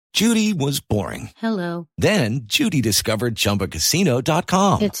Judy was boring. Hello. Then Judy discovered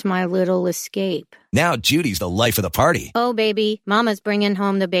ChumbaCasino.com. It's my little escape. Now Judy's the life of the party. Oh, baby, mama's bringing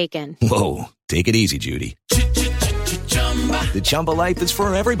home the bacon. Whoa, take it easy, Judy. The Chumba life is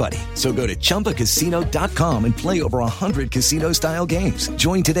for everybody. So go to ChumbaCasino.com and play over 100 casino-style games.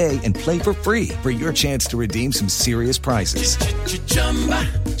 Join today and play for free for your chance to redeem some serious prizes.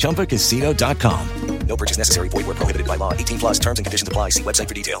 ChumbaCasino.com. No purchase necessary. Void where prohibited by law. 18+ terms and conditions apply. See website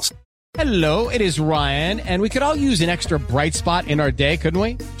for details. Hello, it is Ryan, and we could all use an extra bright spot in our day, couldn't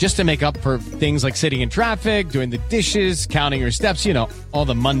we? Just to make up for things like sitting in traffic, doing the dishes, counting your steps, you know, all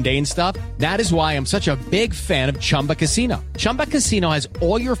the mundane stuff. That is why I'm such a big fan of Chumba Casino. Chumba Casino has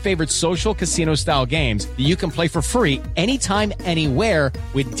all your favorite social casino-style games that you can play for free anytime, anywhere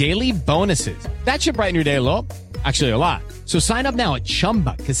with daily bonuses. That should brighten your day a little. Actually, a lot. So sign up now at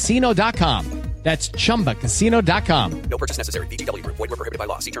ChumbaCasino.com. That's ChumbaCasino.com. No purchase necessary. VGW Group. Void where prohibited by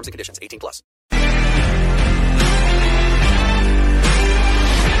law. See terms and conditions. 18+.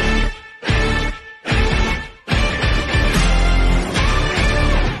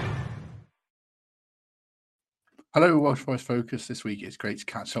 Hello, Welsh Forest Focus. This week it's great to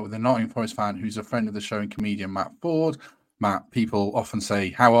catch up with a Nottingham Forest fan who's a friend of the show and comedian Matt Forde. Matt, people often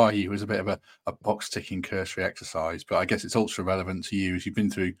say, "How are you?" As a bit of a box-ticking cursory exercise, but I guess it's ultra relevant to you as you've been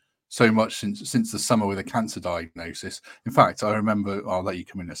through so much since the summer with a cancer diagnosis. In fact, I remember, I'll let you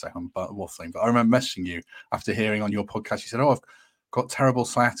come in a second, but waffling, but I remember messaging you after hearing on your podcast, you said, "Oh, I've got terrible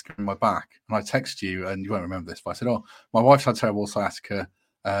sciatica in my back." And I texted you, and you won't remember this, but I said, "Oh, my wife's had terrible sciatica,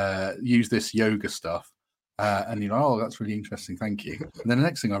 use this yoga stuff." And you're like, "Oh, that's really interesting, thank you." And then the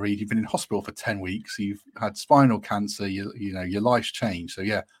next thing I read, you've been in hospital for 10 weeks, you've had spinal cancer, you know, your life's changed. So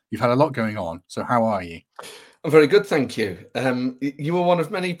yeah, you've had a lot going on. So how are you? I'm very good, thank you. You were one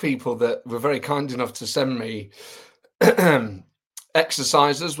of many people that were very kind enough to send me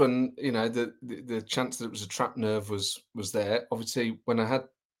exercises when, you know, the chance that it was a trapped nerve was there. Obviously, when I had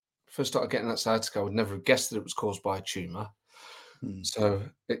first started getting that sciatica, I would never have guessed that it was caused by a tumour. So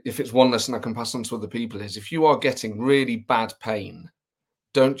if it's one lesson I can pass on to other people is if you are getting really bad pain,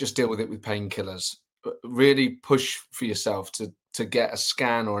 don't just deal with it with painkillers. Really push for yourself to get a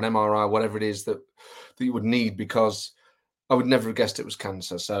scan or an MRI, whatever it is that you would need, because I would never have guessed it was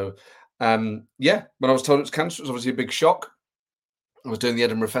cancer. So, yeah, when I was told it was cancer, it was obviously a big shock. I was doing the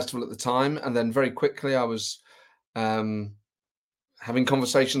Edinburgh Festival at the time, and then very quickly I was having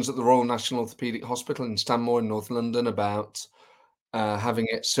conversations at the Royal National Orthopaedic Hospital in Stanmore in North London about having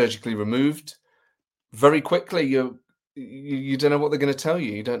it surgically removed. Very quickly, you don't know what they're going to tell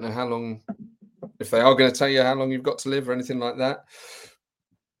you. You don't know how long, if they are going to tell you how long you've got to live or anything like that.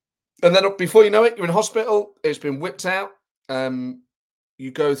 And then before you know it, you're in hospital. It's been whipped out.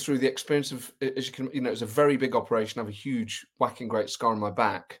 You go through the experience of, as you can, you know, it's a very big operation. I have a huge whacking great scar on my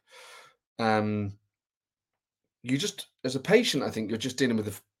back. You just, as a patient, I think you're just dealing with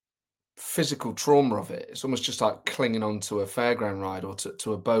the physical trauma of it. It's almost just like clinging onto a fairground ride or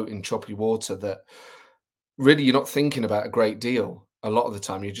to a boat in choppy water that really you're not thinking about a great deal. A lot of the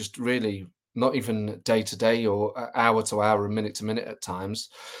time, you're just really not even day to day or hour to hour and minute to minute at times.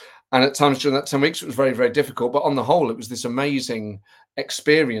 And at times during that 10 weeks, it was very, very difficult. But on the whole, it was this amazing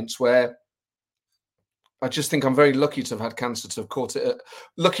experience where I just think I'm very lucky to have had cancer, to have caught it,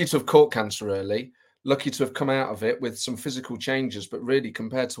 lucky to have caught cancer early, lucky to have come out of it with some physical changes. But really,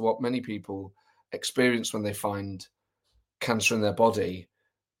 compared to what many people experience when they find cancer in their body,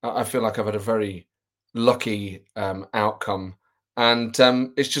 I feel like I've had a very lucky outcome. And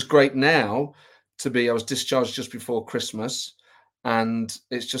it's just great now to be, I was discharged just before Christmas. And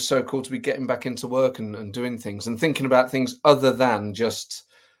it's just so cool to be getting back into work and doing things and thinking about things other than just,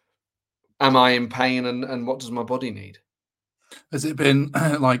 am I in pain and what does my body need? Has it been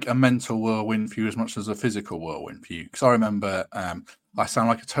like a mental whirlwind for you as much as a physical whirlwind for you? Because I remember I sound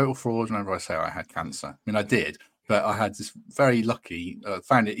like a total fraud whenever I say I had cancer. I mean, I did, but I had this very lucky,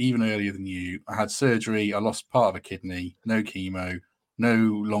 found it even earlier than you. I had surgery. I lost part of a kidney, no chemo, no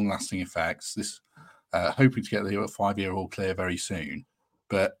long-lasting effects. This hoping to get the 5-year all clear very soon.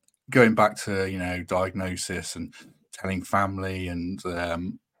 But going back to, you know, diagnosis and telling family and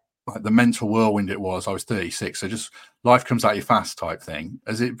like the mental whirlwind it was, I was 36. So just life comes at you fast type thing.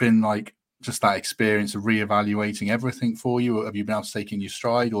 Has it been like just that experience of reevaluating everything for you? Or have you been able to take in your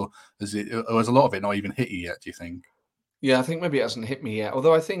stride, or has a lot of it not even hit you yet, do you think? Yeah, I think maybe it hasn't hit me yet.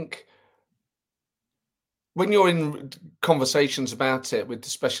 Although I think when you're in conversations about it with the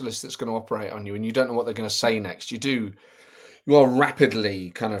specialist that's going to operate on you and you don't know what they're going to say next, you are rapidly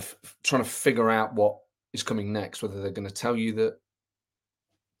kind of trying to figure out what is coming next, whether they're going to tell you that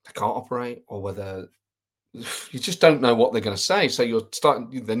they can't operate or whether you just don't know what they're going to say. So you're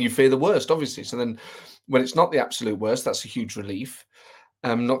starting, then you fear the worst, obviously. So then when it's not the absolute worst, that's a huge relief.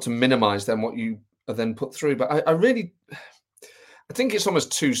 Not to minimize then what you are then put through. But I think it's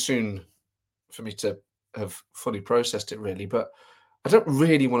almost too soon for me to have fully processed it, really. But I don't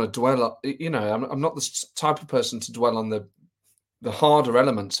really want to dwell on, I'm not the type of person to dwell on the harder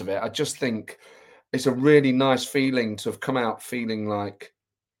elements of it. I just think it's a really nice feeling to have come out feeling like,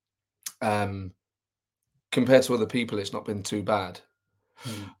 compared to other people, it's not been too bad.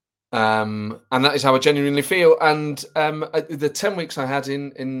 And that is how I genuinely feel. And the 10 weeks I had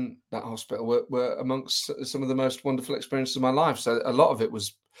in that hospital were amongst some of the most wonderful experiences of my life. So a lot of it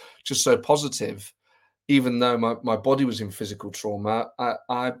was just so positive, even though my body was in physical trauma.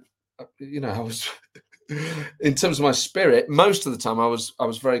 I was in terms of my spirit, most of the time I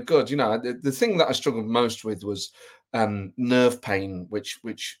was very good. The thing that I struggled most with was nerve pain, which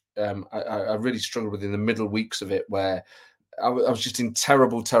I really struggled with in the middle weeks of it, where I was just in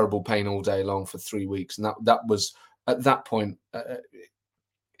terrible, terrible pain all day long for 3 weeks. And that was, at that point,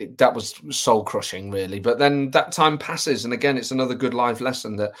 that was soul crushing, really. But then that time passes. And again, it's another good life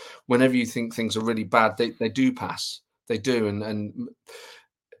lesson that whenever you think things are really bad, they do pass. They do. And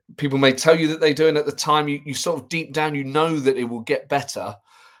people may tell you that they do. And at the time, you sort of deep down, you know that it will get better.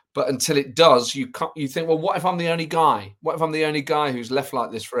 But until it does, you think, well, what if I'm the only guy? What if I'm the only guy who's left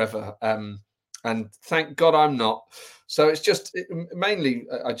like this forever? And thank God I'm not. So it's just mainly,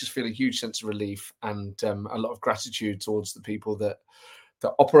 I just feel a huge sense of relief and a lot of gratitude towards the people that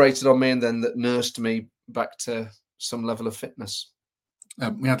operated on me and then that nursed me back to some level of fitness.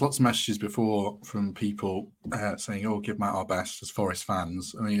 We had lots of messages before from people saying, "Oh, give Matt our best as Forest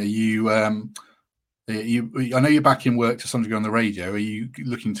fans." I mean, are you? I know you're back in work to some degree on the radio. Are you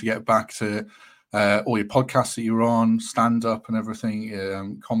looking to get back to all your podcasts that you're on, stand up and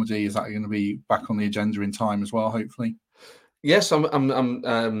everything? Comedy, is that going to be back on the agenda in time as well? Hopefully. Yes,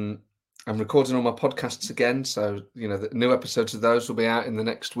 I'm recording all my podcasts again, so the new episodes of those will be out in the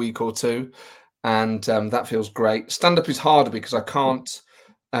next week or two, and that feels great. Stand up is harder because I can't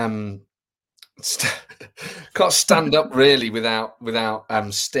can't stand up really without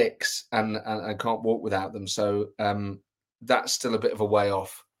sticks, and I can't walk without them. So that's still a bit of a way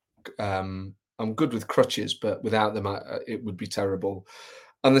off. I'm good with crutches, but without them, it would be terrible.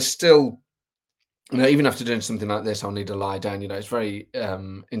 And there's still, even after doing something like this, I'll need to lie down. It's very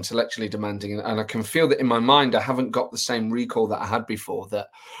intellectually demanding, and I can feel that in my mind, I haven't got the same recall that I had before. That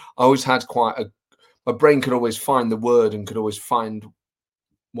I always had my brain could always find the word and could always find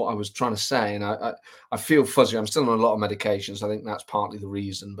what I was trying to say. And I feel fuzzy. I'm still on a lot of medications. I think that's partly the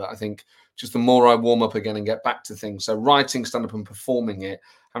reason. But I think just the more I warm up again and get back to things. So writing stand up and performing it,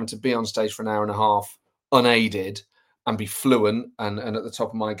 having to be on stage for an hour and a half unaided and be fluent and at the top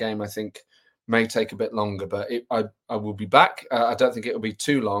of my game, I think may take a bit longer, but I will be back. I don't think it'll be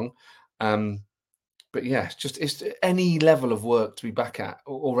too long. But yeah, it's any level of work to be back at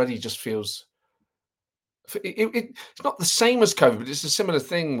already just feels. It's not the same as COVID, but it's a similar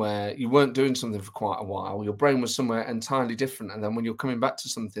thing where you weren't doing something for quite a while. Your brain was somewhere entirely different. And then when you're coming back to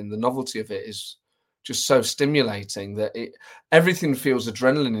something, the novelty of it is just so stimulating that everything feels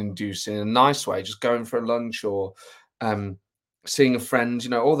adrenaline inducing in a nice way. Just going for a lunch or seeing a friend,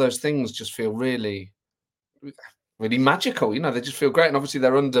 all those things just feel really, really magical. They just feel great. And obviously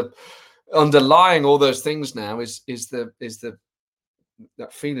they're underlying all those things now is that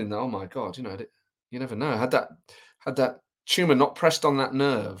feeling that, oh my God, you never know. Had that tumor not pressed on that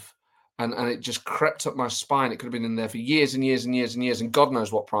nerve and it just crept up my spine, it could have been in there for years and years and years and years, and God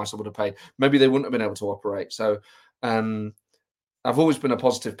knows what price I would have paid. Maybe they wouldn't have been able to operate. So I've always been a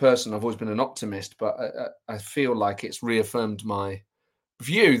positive person. I've always been an optimist, but I feel like it's reaffirmed my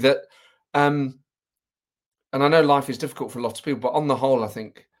view that, and I know life is difficult for a lot of people, but on the whole, I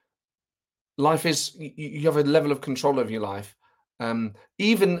think life is, you have a level of control over your life.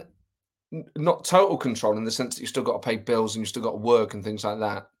 Even not total control in the sense that you still got to pay bills and you still got to work and things like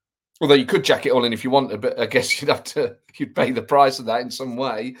that. Although you could jack it all in if you wanted, but I guess you'd pay the price of that in some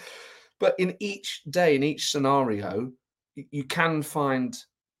way. But in each day, in each scenario, you can find,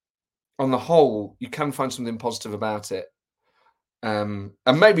 on the whole, you can find something positive about it. And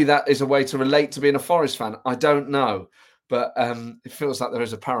maybe that is a way to relate to being a Forest fan. I don't know, but it feels like there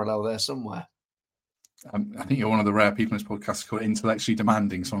is a parallel there somewhere. I think you're one of the rare people in this podcast called intellectually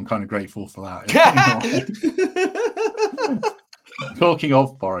demanding, so I'm kind of grateful for that. Talking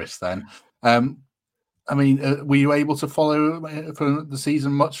of Forest, then, were you able to follow for the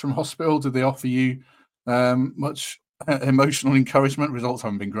season much from hospital? Did they offer you much emotional encouragement? Results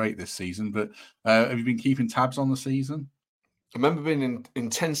haven't been great this season, but have you been keeping tabs on the season? I remember being in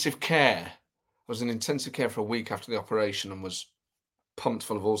intensive care. was in intensive care for a week after the operation and was pumped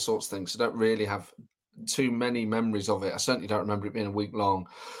full of all sorts of things. I don't really have too many memories of it. I certainly don't remember it being a week long.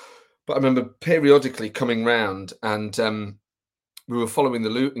 But I remember periodically coming round and we were following the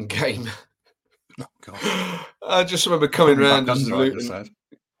Luton game. Oh, God. I just remember coming round as Luton,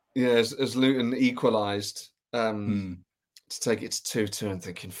 as Luton equalised to take it to 2-2 and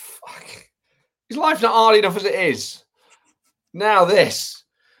thinking, fuck, is life not hard enough as it is? Now this.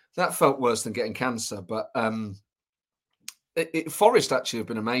 That felt worse than getting cancer. But Forest actually have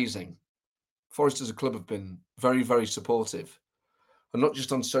been amazing. Forest as a club have been very, very supportive. And not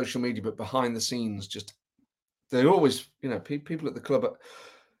just on social media, but behind the scenes. Just they're always, people at the club are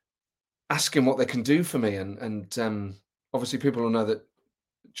asking what they can do for me. And obviously people will know that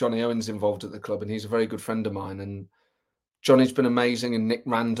Johnny Owen's involved at the club and he's a very good friend of mine. And Johnny's been amazing, and Nick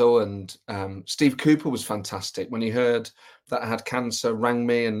Randall and Steve Cooper was fantastic. When he heard that I had cancer, rang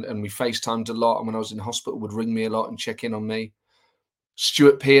me and we FaceTimed a lot. And when I was in hospital, would ring me a lot and check in on me.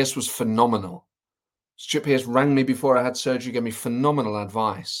 Stuart Pearce was phenomenal. Stuart Pearce rang me before I had surgery, gave me phenomenal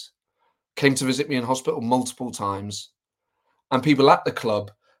advice. Came to visit me in hospital multiple times. And people at the club,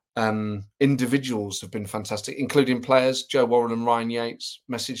 individuals have been fantastic, including players. Joe Worrell and Ryan Yates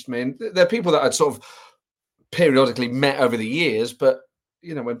messaged me. And they're people that I'd sort of periodically met over the years, but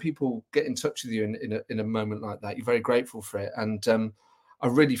when people get in touch with you in a moment like that, you're very grateful for it. And I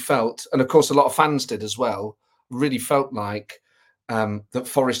really felt, and of course a lot of fans did as well, really felt like that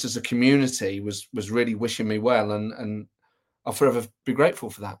Forest as a community was really wishing me well, and I'll forever be grateful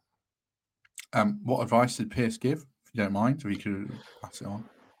for that. What advice did Pearce give, if you don't mind, or you could pass it on?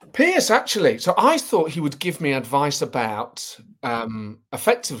 Pearce, actually, so I thought he would give me advice about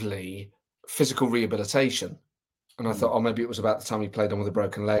effectively physical rehabilitation. And I thought, maybe it was about the time he played on with a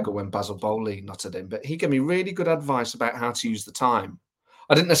broken leg or when Basil Bowley knotted him. But he gave me really good advice about how to use the time.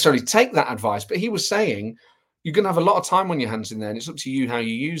 I didn't necessarily take that advice, but he was saying, you're going to have a lot of time on your hands in there, and it's up to you how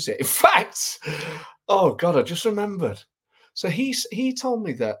you use it. In fact, oh God, I just remembered. So he told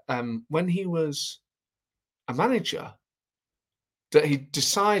me that when he was a manager, that he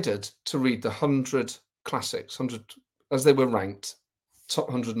decided to read the 100 classics, 100 as they were ranked, top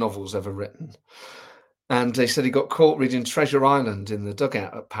 100 novels ever written. And they said he got caught reading Treasure Island in the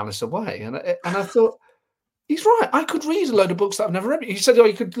dugout at Palace away. And I thought, he's right. I could read a load of books that I've never read. He said,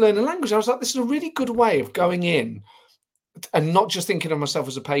 you could learn a language. I was like, this is a really good way of going in and not just thinking of myself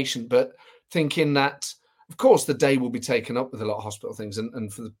as a patient, but thinking that, of course, the day will be taken up with a lot of hospital things.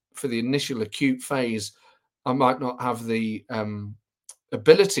 And for the initial acute phase, I might not have the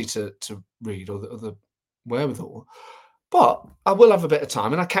ability to read or the wherewithal. But I will have a bit of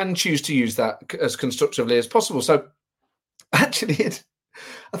time, and I can choose to use that as constructively as possible. So actually,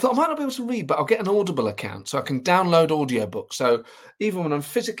 I thought I might not be able to read, but I'll get an Audible account so I can download audiobooks. So even when I'm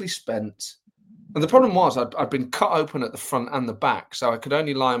physically spent, and the problem was I'd been cut open at the front and the back, so I could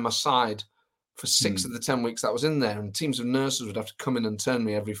only lie on my side for 6 of the 10 weeks that I was in there, and teams of nurses would have to come in and turn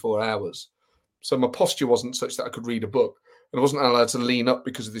me every 4 hours. So my posture wasn't such that I could read a book, and I wasn't allowed to lean up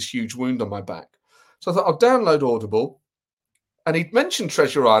because of this huge wound on my back. So I thought I'll download Audible. And he'd mentioned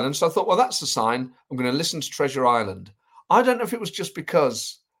Treasure Island, so I thought, well, that's a sign. I'm going to listen to Treasure Island. I don't know if it was just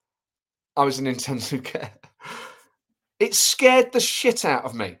because I was in intensive care. It scared the shit out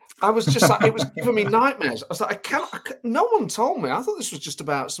of me. I was just like, it was giving me nightmares. I was like, no one told me. I thought this was just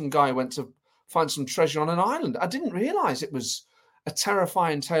about some guy who went to find some treasure on an island. I didn't realise it was a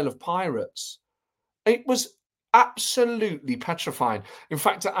terrifying tale of pirates. It was absolutely petrifying. In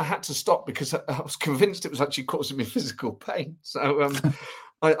fact, I had to stop because I was convinced it was actually causing me physical pain. So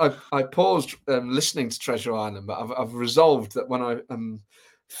I paused listening to Treasure Island, but I've resolved that when I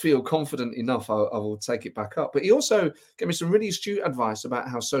feel confident enough, I will take it back up. But he also gave me some really astute advice about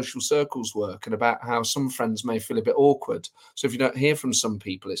how social circles work and about how some friends may feel a bit awkward. So if you don't hear from some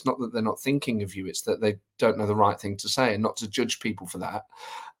people, it's not that they're not thinking of you, it's that they don't know the right thing to say, and not to judge people for that.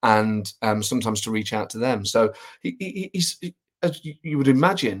 And sometimes to reach out to them. So he's, as you would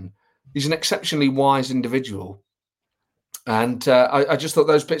imagine, he's an exceptionally wise individual. And I just thought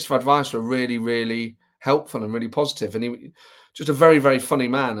those bits of advice were really, really helpful and really positive. And he just a very, very funny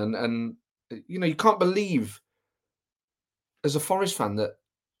man. And you can't believe, as a Forest fan, that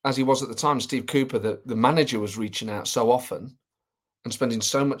as he was at the time, Steve Cooper, the manager, was reaching out so often and spending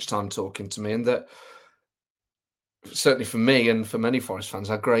so much time talking to me, and that certainly for me and for many Forest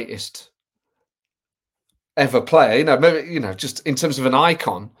fans, our greatest ever player, maybe, just in terms of an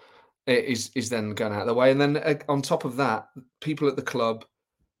icon, is then going out of the way. And then on top of that, people at the club,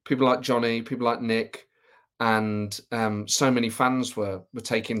 people like Johnny, people like Nick, and so many fans were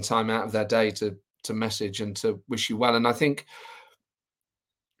taking time out of their day to message and to wish you well. And I think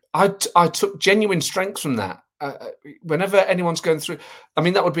I took genuine strength from that. Whenever anyone's going through, I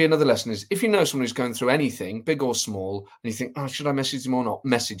mean, that would be another lesson is if you know someone who's going through anything, big or small, and you think, oh, should I message them or not?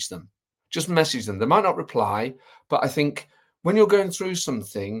 Message them. Just message them. They might not reply, but I think when you're going through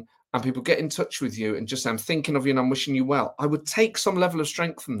something and people get in touch with you and just say, I'm thinking of you and I'm wishing you well, I would take some level of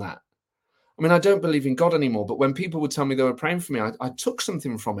strength from that. I mean, I don't believe in God anymore, but when people would tell me they were praying for me, I took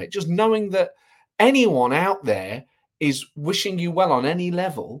something from it. Just knowing that anyone out there is wishing you well on any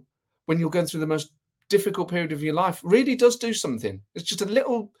level when you're going through the most difficult period of your life really does do something. It's just a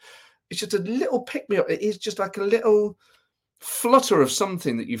little pick me up. It is just like a little flutter of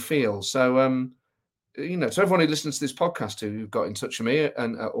something that you feel. So, to everyone who listens to this podcast who got in touch with me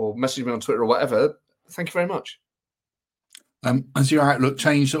and or messaged me on Twitter or whatever, thank you very much. Has your outlook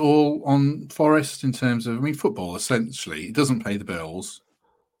changed at all on Forest in terms of, I mean, football essentially, it doesn't pay the bills.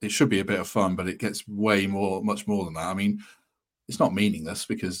 It should be a bit of fun, but it gets much more than that. I mean, it's not meaningless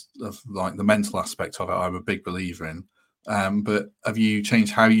because of like the mental aspect of it. I'm a big believer in. But have you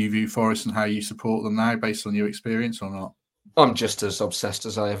changed how you view Forest and how you support them now based on your experience or not? I'm just as obsessed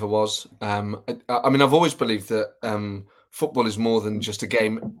as I ever was. I mean, I've always believed that football is more than just a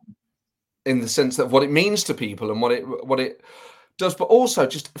game in the sense that what it means to people and what it does, but also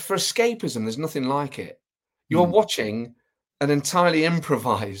just for escapism, there's nothing like it. You're watching an entirely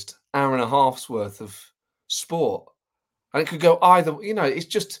improvised hour and a half's worth of sport, and it could go either.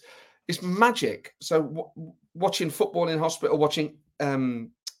 It's magic. So watching football in hospital, watching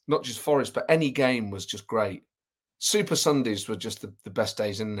not just Forest, but any game was just great. Super Sundays were just the best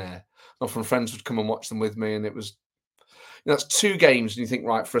days in there. Often friends would come and watch them with me, and it was. That's 2 games, and you think,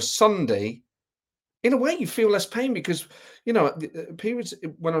 right, for a Sunday, in a way, you feel less pain because, periods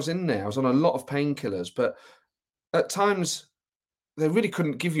when I was in there, I was on a lot of painkillers, but at times they really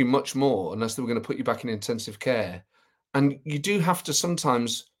couldn't give you much more unless they were going to put you back in intensive care. And you do have to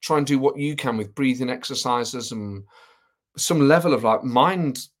sometimes try and do what you can with breathing exercises and some level of like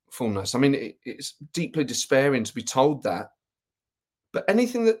mindfulness. I mean, it's deeply despairing to be told that, but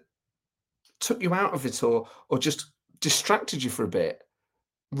anything that took you out of it or just distracted you for a bit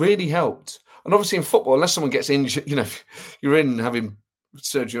really helped. And obviously in football, unless someone gets injured, you're in having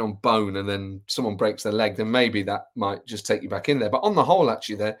surgery on bone and then someone breaks their leg, then maybe that might just take you back in there. But on the whole,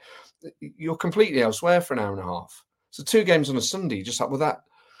 actually, you're completely elsewhere for an hour and a half. So 2 games on a Sunday, just like, well,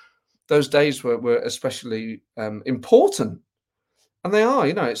 those days were especially important. And they are,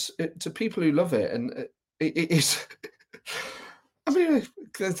 to people who love it. And it is... I mean,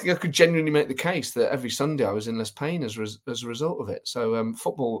 I think I could genuinely make the case that every Sunday I was in less pain as a result of it. So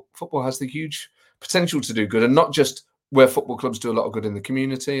football has the huge potential to do good, and not just where football clubs do a lot of good in the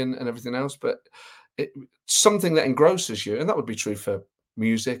community and everything else, but it's something that engrosses you. And that would be true for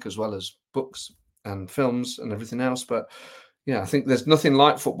music as well as books and films and everything else. But yeah, I think there's nothing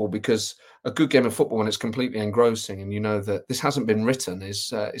like football, because a good game of football, when it's completely engrossing and you know that this hasn't been written,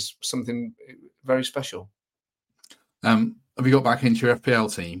 is something very special. Have you got back into your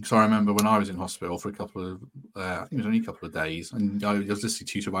FPL team? Because I remember when I was in hospital for a couple of, I think it was only a couple of days, and I was listening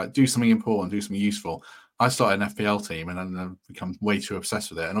to you about do something important, do something useful. I started an FPL team and then I've become way too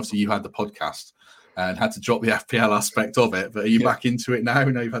obsessed with it. And obviously you had the podcast and had to drop the FPL aspect of it. But are you back into it now?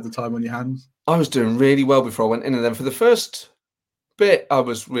 Now you've had the time on your hands? I was doing really well before I went in, and then for the first bit, I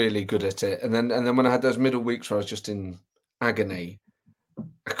was really good at it. And then when I had those middle weeks where I was just in agony,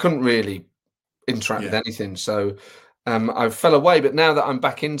 I couldn't really interact with anything. So I fell away, but now that I'm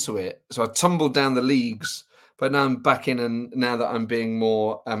back into it, so I tumbled down the leagues, but now I'm back in, and now that I'm being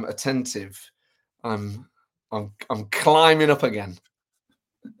more attentive, I'm climbing up again.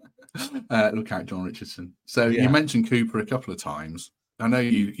 Look out, John Richardson. So you mentioned Cooper a couple of times. I know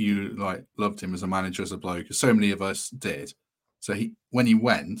you like loved him as a manager, as a bloke, as so many of us did. So when he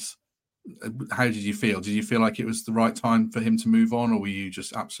went, how did you feel? Did you feel like it was the right time for him to move on, or were you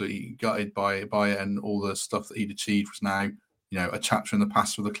just absolutely gutted by it and all the stuff that he'd achieved was now, a chapter in the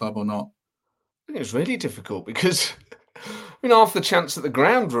past for the club, or not? I think it was really difficult because, half the chants at the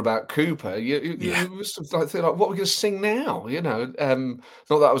ground were about Cooper. You must have like, what are we going to sing now? Not that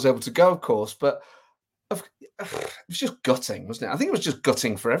I was able to go, of course, but it was just gutting, wasn't it? I think it was just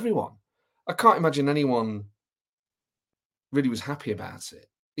gutting for everyone. I can't imagine anyone really was happy about it.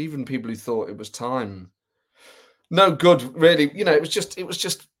 Even people who thought it was time. No good, really. It was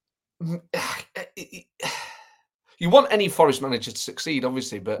just. You want any Forest manager to succeed,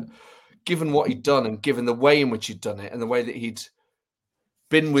 obviously, but given what he'd done and given the way in which he'd done it and the way that he'd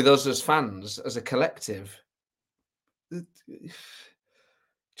been with us as fans, as a collective,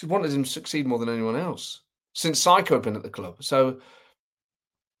 just wanted him to succeed more than anyone else since Psycho had been at the club. So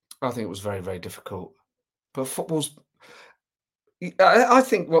I think it was very, very difficult. But football's I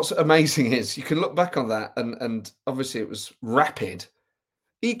think what's amazing is you can look back on that, and obviously it was rapid.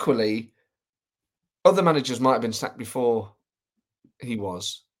 Equally, other managers might have been sacked before he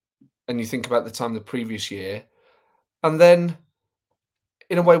was, and you think about the time the previous year, and then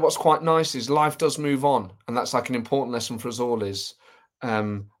in a way, what's quite nice is life does move on, and that's like an important lesson for us all. Is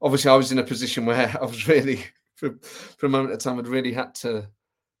obviously I was in a position where I was really, for a moment of time, I'd really had to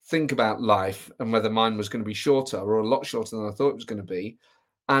think about life and whether mine was going to be shorter or a lot shorter than I thought it was going to be.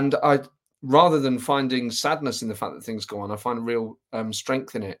 And rather than finding sadness in the fact that things go on, I find real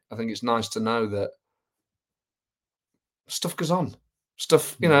strength in it. I think it's nice to know that stuff goes on.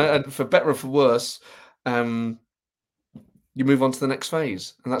 Stuff, and for better or for worse, you move on to the next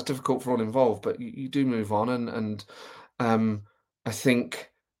phase, and that's difficult for all involved. But you do move on, and I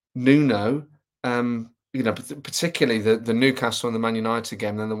think Nuno, particularly the Newcastle and the Man United game,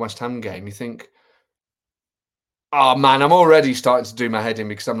 and then the West Ham game, you think, oh man, I'm already starting to do my head in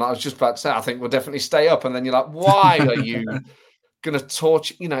because I was just about to say, I think we'll definitely stay up. And then you're like, why are you going to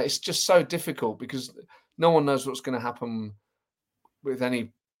torture? It's just so difficult because no one knows what's going to happen with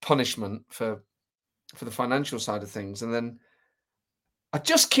any punishment for the financial side of things. And then I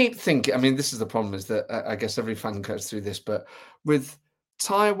just keep thinking, I mean, this is the problem, is that I guess every fan goes through this, but with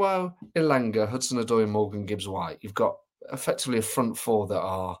Taiwo, Elanga, Hudson-Odoi and Morgan Gibbs-White, you've got effectively a front four that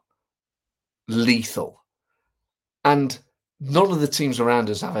are lethal. And none of the teams around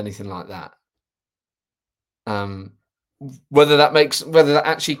us have anything like that. Whether that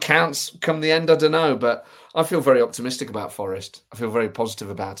actually counts come the end, I don't know. But I feel very optimistic about Forest. I feel very positive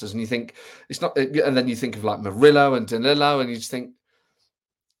about us. And you think it's not, and then you think of like Murillo and Danilo, and you just think,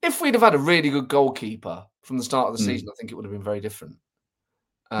 if we'd have had a really good goalkeeper from the start of the season, I think it would have been very different.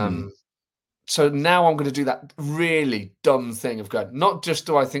 So now I'm going to do that really dumb thing of going, not just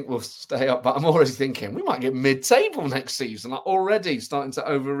do I think we'll stay up, but I'm already thinking we might get mid-table next season. Like already starting to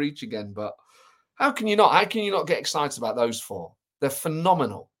overreach again. But how can you not? How can you not get excited about those four? They're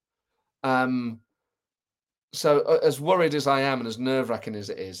phenomenal. So as worried as I am and as nerve-wracking as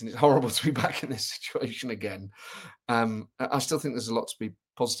it is, and it's horrible to be back in this situation again, I still think there's a lot to be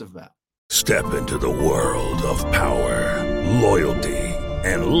positive about. Step into the world of power, loyalty,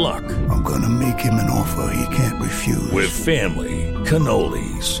 and luck. I'm going to make him an offer he can't refuse. With family,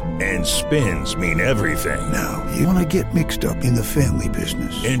 cannolis, and spins mean everything. Now, you want to get mixed up in the family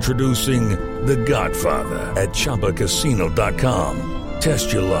business. Introducing The Godfather at ChumbaCasino.com.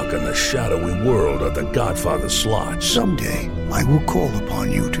 Test your luck in the shadowy world of The Godfather slot. Someday, I will call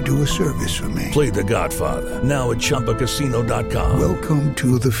upon you to do a service for me. Play The Godfather now at ChumbaCasino.com. Welcome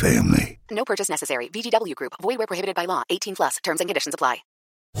to the family. No purchase necessary. VGW Group. Void where prohibited by law. 18+. Terms and conditions apply.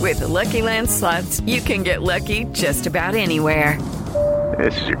 With the Lucky Land Slots, you can get lucky just about anywhere.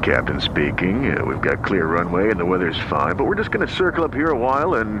 This is your captain speaking. We've got clear runway and the weather's fine, but we're just going to circle up here a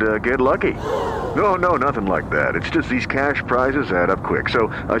while and get lucky. No, nothing like that. It's just these cash prizes add up quick. So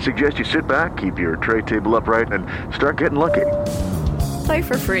I suggest you sit back, keep your tray table upright, and start getting lucky. Play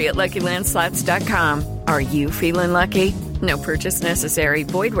for free at LuckyLandSlots.com. Are you feeling lucky? No purchase necessary.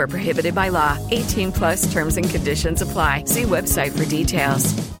 Void where prohibited by law. 18+ terms and conditions apply. See website for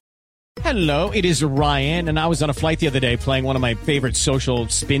details. Hello, it is Ryan, and I was on a flight the other day playing one of my favorite social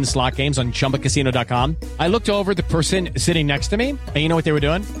spin slot games on ChumbaCasino.com. I looked over at the person sitting next to me, and you know what they were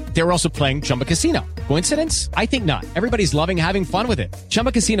doing? They were also playing Chumba Casino. Coincidence? I think not. Everybody's loving having fun with it.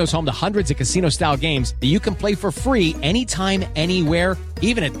 Chumba Casino is home to hundreds of casino-style games that you can play for free anytime, anywhere,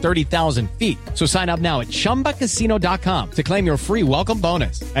 even at 30,000 feet. So sign up now at ChumbaCasino.com to claim your free welcome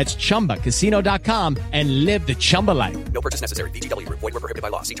bonus. That's ChumbaCasino.com and live the Chumba life. No purchase necessary. VGW Group. Void where prohibited by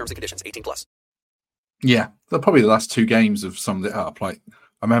law. See terms and conditions. 18+. Yeah, they're probably the last two games have summed it up. Like,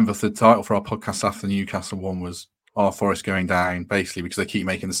 I remember the title for our podcast after the Newcastle one was "Are Forest going down?" Basically, because they keep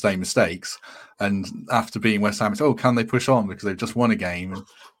making the same mistakes. And after being West Ham, it's, can they push on because they've just won a game? And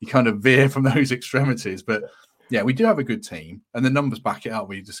you kind of veer from those extremities. But yeah, we do have a good team, and the numbers back it up.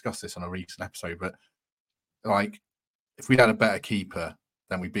 We discussed this on a recent episode, but like, if we'd had a better keeper,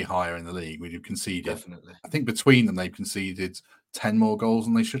 then we'd be higher in the league. We'd have conceded. Definitely. I think between them, they've conceded 10 more goals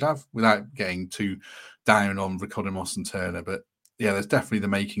than they should have, without getting too down on Ricardo Moss and Turner. But yeah, there's definitely the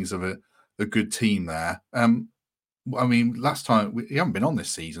makings of a good team there. I mean, last time we haven't been on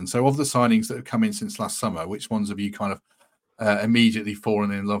this season. So of the signings that have come in since last summer, which ones have you kind of immediately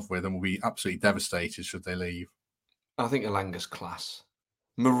fallen in love with and will be absolutely devastated should they leave? I think Elanga's class.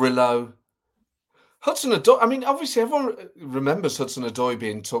 Murillo. Hudson-Odoi. I mean, obviously everyone remembers Hudson-Odoi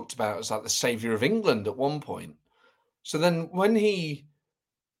being talked about as like the saviour of England at one point. So then when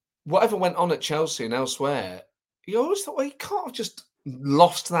whatever went on at Chelsea and elsewhere, you always thought, well, he can't have just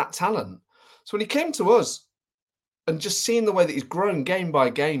lost that talent. So when he came to us, And just seeing the way that he's grown game by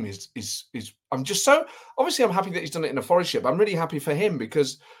game is I'm just so obviously I'm happy that he's done it in a Forest shirt. I'm really happy for him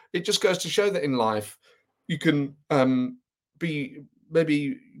because it just goes to show that in life you can be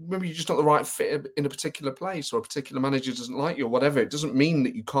maybe you're just not the right fit in a particular place, or a particular manager doesn't like you or whatever. It doesn't mean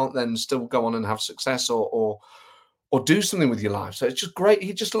that you can't then still go on and have success or do something with your life. So it's just great.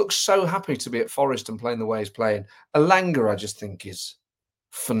 He just looks so happy to be at Forest and playing the way he's playing. Elanga, I just think, is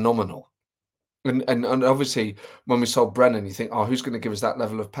phenomenal. And obviously, when we sold Brennan, you think, oh, who's going to give us that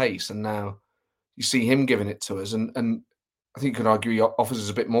level of pace? And now you see him giving it to us. And I think you could argue he offers us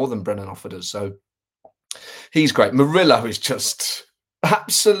a bit more than Brennan offered us. So he's great. Murillo is just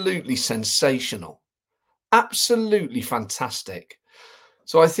absolutely sensational. Absolutely fantastic.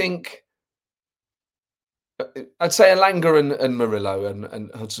 So I think I'd say Elanga and Murillo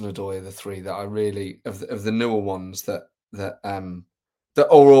and Hudson-Odoi are the three that I really, of the newer ones that are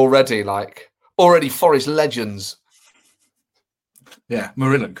already Forest legends. Yeah,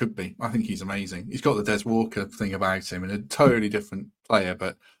 Murillo could be. I think he's amazing. He's got the Des Walker thing about him, and a totally different player,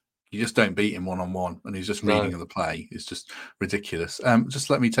 but you just don't beat him one-on-one, and he's just reading of the play. It's just ridiculous. Just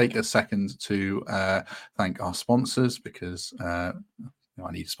let me take a second to thank our sponsors, because I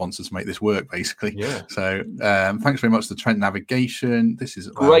need sponsors to make this work, basically. Yeah. So thanks very much to Trent Navigation. This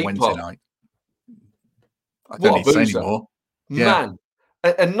is Wednesday night. I don't need to say anymore. Man.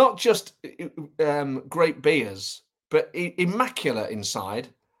 Yeah. And not just great beers, but immaculate inside.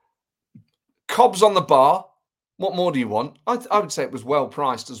 Cobs on the bar. What more do you want? I would say it was well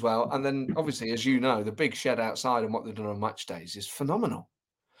priced as well. And then, obviously, as you know, the big shed outside and what they've done on match days is phenomenal.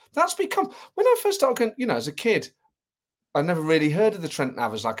 That's become, when I first started, as a kid, I never really heard of the Trent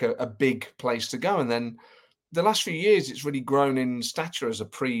Nav as like a big place to go. And then the last few years, it's really grown in stature as a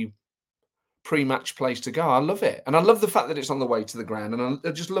pre-match place to go. I love it. And I love the fact that it's on the way to the ground. And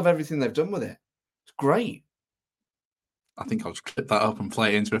I just love everything they've done with it. It's great. I think I'll just clip that up and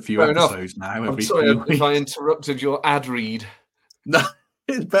play it into a few episodes now. I'm sorry if I interrupted your ad read. No,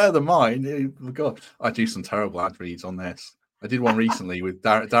 it's better than mine. Oh, God, I do some terrible ad reads on this. I did one recently with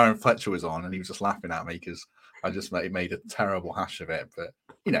Darren Fletcher was on, and he was just laughing at me because I just made a terrible hash of it. But,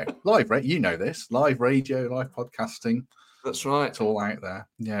 live radio, live podcasting. That's right. It's all out there.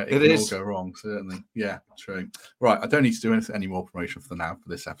 Yeah, it can all go wrong, certainly. Yeah, true. Right, I don't need to do any more promotion for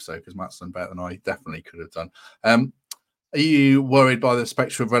this episode, because Matt's done better than I definitely could have done. Are you worried by the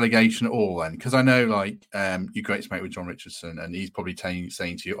spectre of relegation at all then? Because I know, you're great mate with John Richardson, and he's probably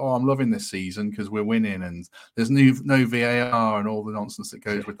saying to you, oh, I'm loving this season because we're winning and there's no VAR and all the nonsense that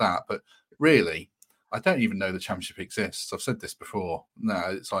goes with that. But really, I don't even know the Championship exists. I've said this before. No,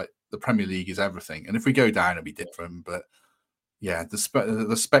 it's like the Premier League is everything. And if we go down, it'll be different. But yeah, the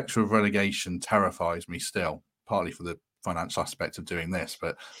spectre of relegation terrifies me still, partly for the financial aspect of doing this,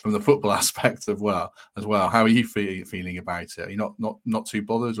 but from the football aspect as well. How are you feeling about it? Are you not too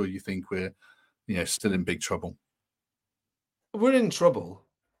bothered, or you think we're still in big trouble? We're in trouble.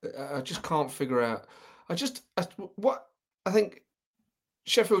 I just can't figure out. I think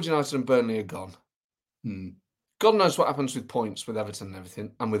Sheffield United and Burnley are gone. God knows what happens with points with Everton and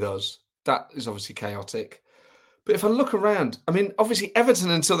everything, and with us. That is obviously chaotic. But if I look around, obviously Everton,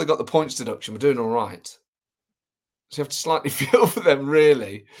 until they got the points deduction, were doing all right. So you have to slightly feel for them,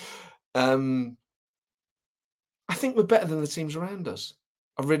 really. I think we're better than the teams around us.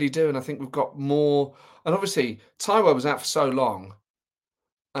 I really do. And I think we've got more. And obviously, Taiwo was out for so long.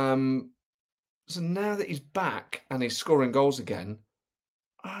 So now that he's back and he's scoring goals again,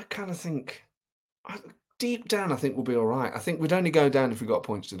 I kind of think, deep down, I think we'll be all right. I think we'd only go down if we got a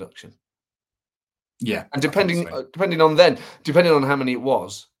points deduction. Yeah. And depending on how many it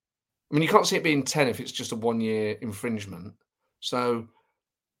was. You can't see it being 10 if it's just a 1-year infringement. So,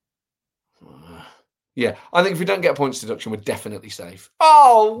 yeah, I think if we don't get a points deduction, we're definitely safe.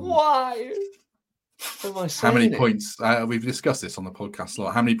 Oh, why? Am I saying how many points? We've discussed this on the podcast a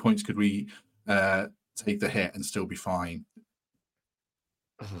lot. How many points could we take the hit and still be fine?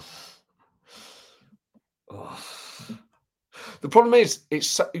 The problem is,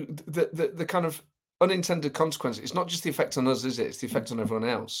 it's the kind of unintended consequence. It's not just the effect on us, is it? It's the effect on everyone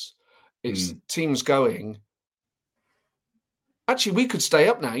else. It's teams going, actually, we could stay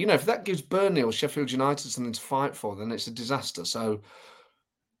up now. If that gives Burnley or Sheffield United something to fight for, then it's a disaster. So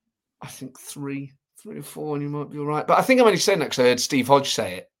I think 3 or 4, and you might be all right. But I think I'm only saying that because I heard Steve Hodge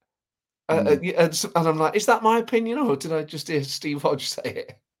say it. And I'm like, is that my opinion, or did I just hear Steve Hodge say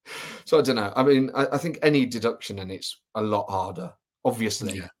it? So I don't know. I think any deduction, and it's a lot harder,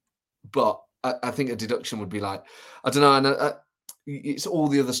 obviously. Yeah. But I think a deduction would be like, I don't know. And it's all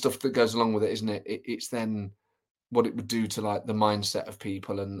the other stuff that goes along with it, isn't it? It's then what it would do to the mindset of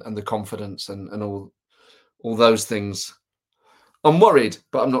people and the confidence and all all those things. I'm worried,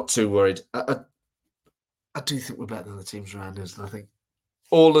 but I'm not too worried. I do think we're better than the teams around us. And I think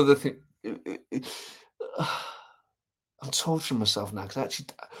all of the things... I'm torturing myself now because actually,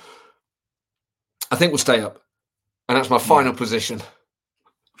 I think we'll stay up. And that's my final position.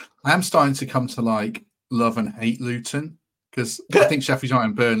 I am starting to come to love and hate Luton because I think Sheffield United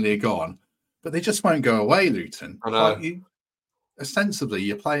and Burnley are gone, but they just won't go away, Luton. I know. Ostensibly,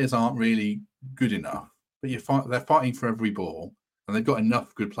 your players aren't really good enough, but they're fighting for every ball, and they've got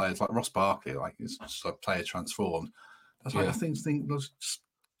enough good players like Ross Barkley, it's just a player transformed. That's I think just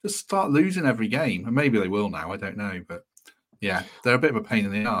start losing every game, and maybe they will now. I don't know, but yeah, they're a bit of a pain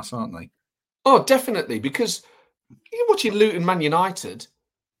in the arse, aren't they? Oh, definitely, because you're watching Luton Man United.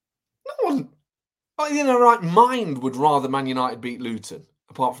 No one in their right mind would rather Man United beat Luton,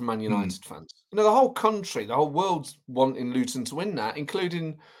 apart from Man United fans. The whole country, the whole world's wanting Luton to win that,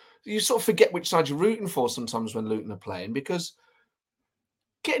 including you sort of forget which side you're rooting for sometimes when Luton are playing, because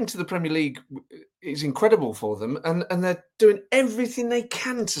getting to the Premier League is incredible for them, and they're doing everything they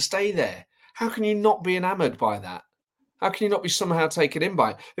can to stay there. How can you not be enamoured by that? How can you not be somehow taken in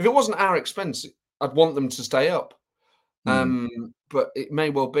by it? If it wasn't our expense, I'd want them to stay up. But it may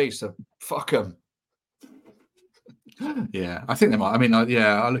well be, so fuck them. Yeah, I think they might. I mean,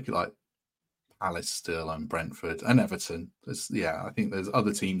 I look at Palace still and Brentford and Everton. I think there's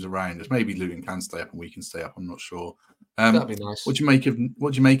other teams around us. Maybe Luton can stay up and we can stay up. I'm not sure. That'd be nice. What do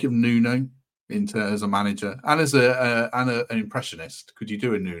you make of Nuno as a manager and as an impressionist? Could you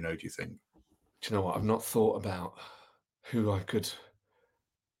do a Nuno? Do you think? Do you know what? I've not thought about who I could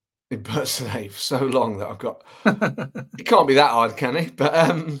impersonate for so long that I've got. It can't be that hard, can it? But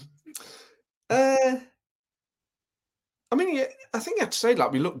I mean, I think you have to say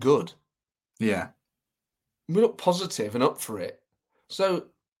we look good. Yeah, we look positive and up for it. So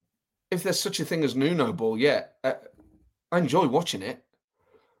if there's such a thing as Nuno ball, I enjoy watching it.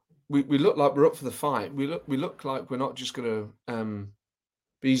 We look like we're up for the fight. We look like we're not just going to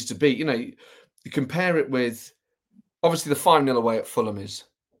be easy to beat. You compare it with obviously the 5-0 away at Fulham is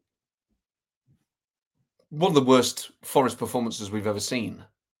one of the worst Forest performances we've ever seen.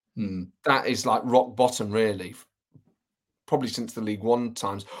 That is rock bottom, really. Probably since the League One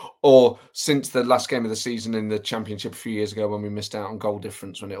times, or since the last game of the season in the Championship a few years ago when we missed out on goal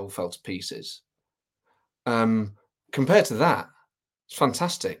difference when it all fell to pieces. Compared to that, it's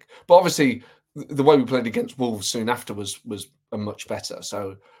fantastic. But obviously, the way we played against Wolves soon after was much better.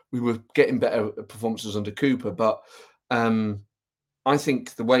 So we were getting better performances under Cooper. But I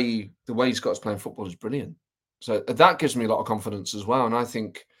think the way he's got us playing football is brilliant. So that gives me a lot of confidence as well. And I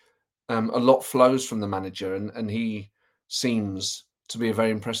think a lot flows from the manager, and he seems to be a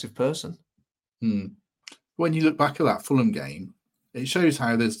very impressive person. When you look back at that Fulham game, it shows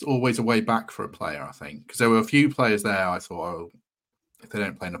how there's always a way back for a player, I think. Because there were a few players there I thought, if they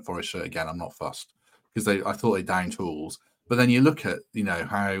don't play in a Forest shirt again, I'm not fussed. Because I thought they down tools. But then you look at,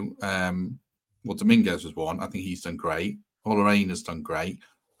 how, Dominguez was one. I think he's done great. Olerain has done great.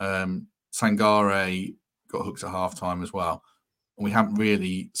 Sangare got hooked at half-time as well. And we haven't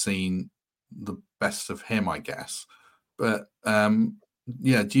really seen the best of him, I guess. But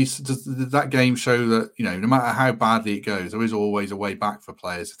does that game show that no matter how badly it goes, there is always a way back for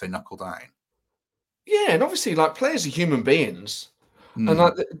players if they knuckle down? Yeah, and obviously, players are human beings, and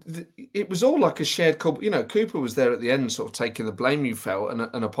it was all a shared. Cooper was there at the end, sort of taking the blame you felt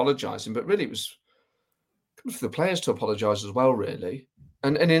and apologising, but really it was good for the players to apologise as well, really.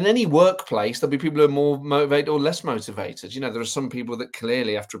 And in any workplace, there'll be people who are more motivated or less motivated. There are some people that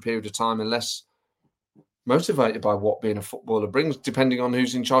clearly, after a period of time, are less motivated by what being a footballer brings, depending on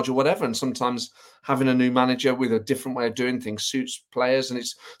who's in charge or whatever. And sometimes having a new manager with a different way of doing things suits players. And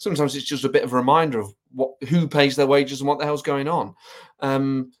sometimes it's just a bit of a reminder of who pays their wages and what the hell's going on. I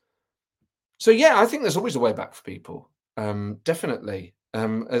think there's always a way back for people. Definitely.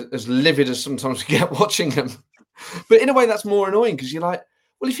 As livid as sometimes we get watching them. But in a way, that's more annoying because you're like,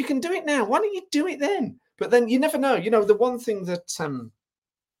 well, if you can do it now, why don't you do it then? But then you never know. The one thing that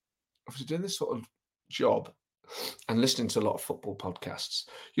after doing this sort of job and listening to a lot of football podcasts,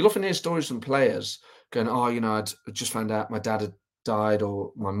 you'll often hear stories from players going, I'd just found out my dad had died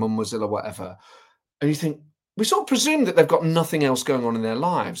or my mum was ill or whatever. And you think, we sort of presume that they've got nothing else going on in their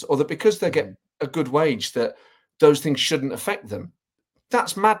lives, or that because they get a good wage that those things shouldn't affect them.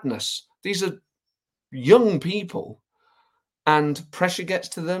 That's madness. These are young people and pressure gets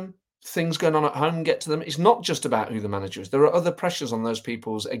to them. Things going on at home get to them. It's not just about who the manager is. There are other pressures on those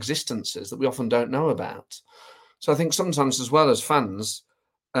people's existences that we often don't know about. So I think sometimes as well as fans,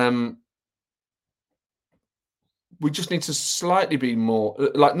 we just need to slightly be more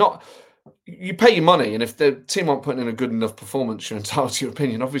not you pay your money, and if the team aren't putting in a good enough performance, you're entitled to your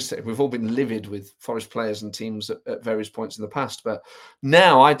opinion. Obviously, we've all been livid with Forest players and teams at various points in the past, but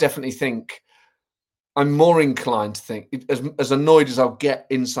now I definitely think I'm more inclined to think, as annoyed as I'll get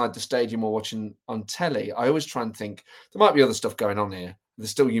inside the stadium or watching on telly, I always try and think there might be other stuff going on here. They're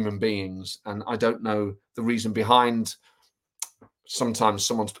still human beings, and I don't know the reason behind. Sometimes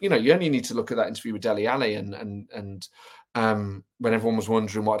someone's, you only need to look at that interview with Dele Alli and when everyone was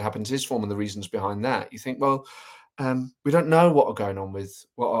wondering what had happened to his form and the reasons behind that. You think, well, we don't know what are going on with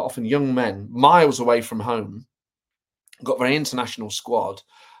what are often young men miles away from home, got a very international squad.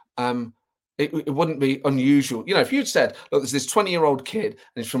 It wouldn't be unusual. If you'd said, look, there's this 20-year-old kid and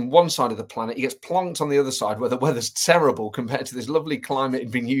he's from one side of the planet, he gets plonked on the other side where the weather's terrible compared to this lovely climate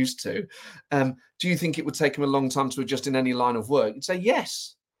he'd been used to. Do you think it would take him a long time to adjust in any line of work? You'd say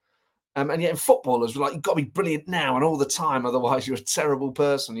yes. And yet in footballers, we're like, you've got to be brilliant now and all the time, otherwise you're a terrible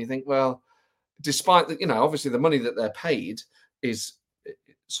person. You think, well, despite that, obviously the money that they're paid is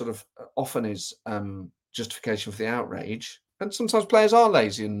sort of often is justification for the outrage. And sometimes players are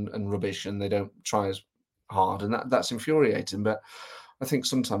lazy and rubbish and they don't try as hard, and that's infuriating. But I think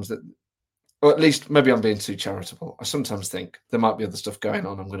sometimes that, or at least maybe I'm being too charitable, I sometimes think there might be other stuff going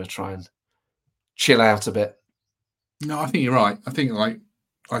on. I'm going to try and chill out a bit. No, I think you're right. I think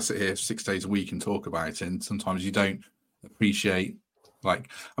I sit here 6 days a week and talk about it, and sometimes you don't appreciate,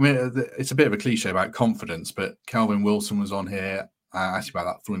 it's a bit of a cliche about confidence, but Kelvin Wilson was on here asked about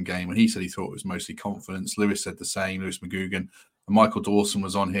that Fulham game, and he said he thought it was mostly confidence. Lewis said the same, Lewis McGugan. And Michael Dawson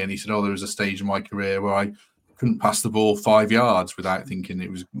was on here, and he said, there was a stage in my career where I couldn't pass the ball 5 yards without thinking it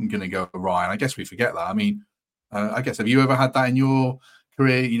was going to go awry. And I guess we forget that. I mean, have you ever had that in your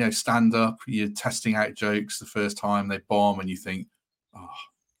career? Stand up, you're testing out jokes the first time, they bomb, and you think, I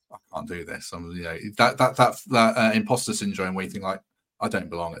can't do this. That imposter syndrome where you think, I don't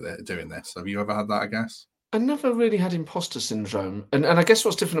belong at doing this. Have you ever had that, I guess? I never really had imposter syndrome. And I guess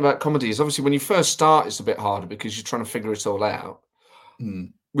what's different about comedy is obviously when you first start, it's a bit harder because you're trying to figure it all out.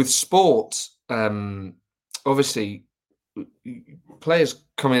 With sport, obviously, players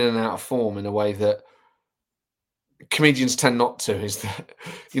come in and out of form in a way that comedians tend not to, is that,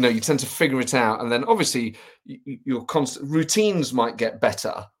 you tend to figure it out. And then obviously your constant routines might get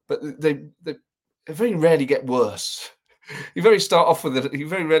better, but they very rarely get worse. You very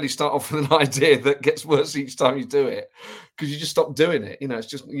rarely start off with an idea that gets worse each time you do it because you just stop doing it. It's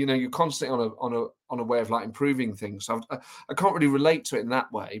just, you're constantly on a way of improving things. So I can't really relate to it in that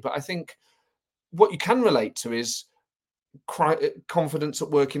way, but I think what you can relate to is confidence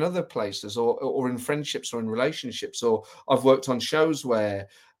at work in other places or in friendships or in relationships. Or I've worked on shows where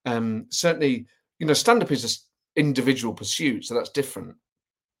certainly, stand-up is an individual pursuit, so that's different.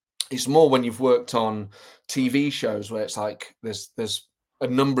 It's more when you've worked on TV shows where it's like there's a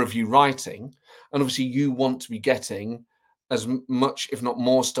number of you writing, and obviously you want to be getting as much, if not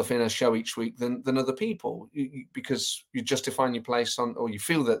more, stuff in a show each week than other people, because you're justifying your place or you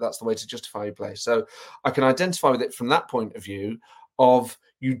feel that that's the way to justify your place. So I can identify with it from that point of view of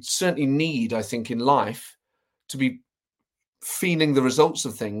you certainly need, I think, in life to be feeling the results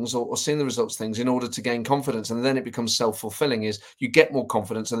of things or seeing the results of things in order to gain confidence. And then it becomes self-fulfilling, is you get more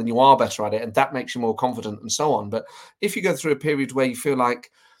confidence and then you are better at it, and that makes you more confident and so on. But if you go through a period where you feel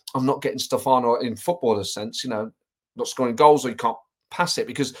like I'm not getting stuff on, or in footballer's sense, not scoring goals, or you can't pass it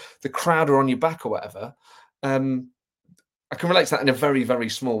because the crowd are on your back or whatever, I can relate to that in a very, very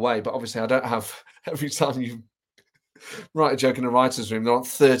small way. But obviously I don't have, every time you write a joke in a writer's room, there aren't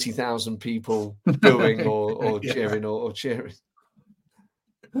 30,000 people booing or cheering or cheering.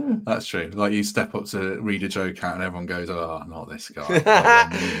 That's true. You step up to read a joke out and everyone goes, "Oh, not this guy."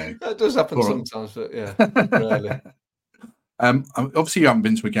 That does happen sometimes, but yeah, rarely. Obviously, you haven't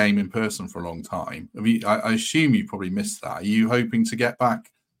been to a game in person for a long time. I assume you probably missed that. Are you hoping to get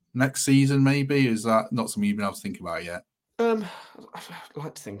back next season, maybe? Is that not something you've been able to think about yet? I'd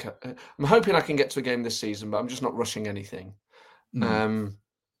like to think. I'm hoping I can get to a game this season, but I'm just not rushing anything.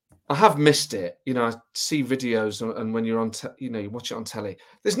 I have missed it. I see videos, and when you're on, you watch it on telly.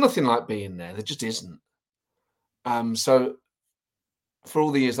 There's nothing like being there. There just isn't. So for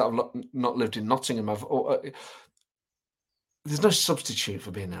all the years that I've not lived in Nottingham, there's no substitute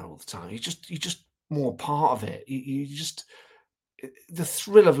for being there all the time. You're just more part of it. The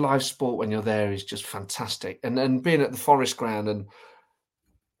thrill of live sport when you're there is just fantastic. And being at the Forest ground, and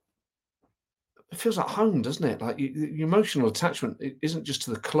it feels like home, doesn't it? Like your emotional attachment isn't just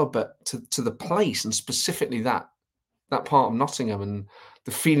to the club, but to the place, and specifically that part of Nottingham, and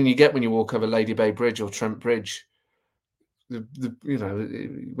the feeling you get when you walk over Lady Bay Bridge or Trent Bridge.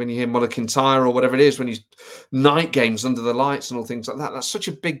 when you hear Kintyre or whatever it is, when you night games under the lights and all things like that, that's such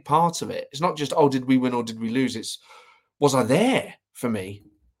a big part of it. It's not just, did we win or did we lose? It's, was I there for me?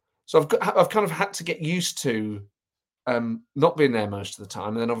 So I've kind of had to get used to not being there most of the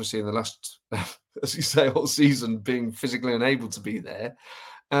time. And then obviously in the last, as you say, whole season, being physically unable to be there.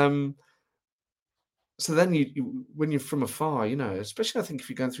 So then you when you're from afar, especially I think if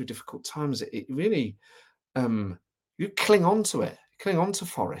you're going through difficult times, it really, you cling on to it, cling on to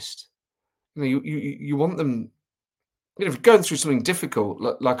Forest. You want them, if you're going through something difficult,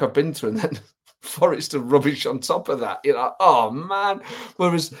 like I've been through, and then Forest are rubbish on top of that, oh man.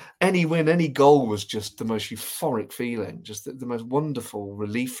 Whereas any win, any goal was just the most euphoric feeling, just the most wonderful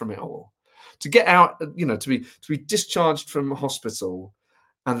relief from it all. To get out, to be discharged from hospital,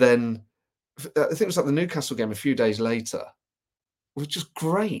 and then I think it was like the Newcastle game a few days later. It was just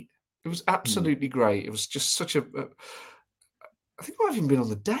great. It was absolutely great. It was just such a. I think I might have even been on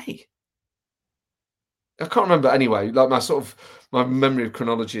the day. I can't remember anyway. Like my memory of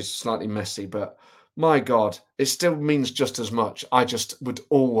chronology is slightly messy, but my God, it still means just as much. I just would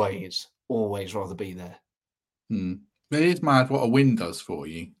always rather be there. It is mad what a win does for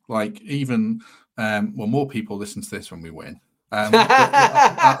you. Like even, more people listen to this when we win.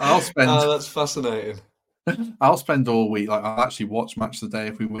 I'll spend. Oh, that's fascinating. I'll spend all week. Like I'll actually watch Match of the Day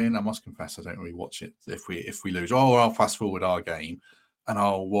if we win. I must confess I don't really watch it if we lose. Or I'll fast forward our game, and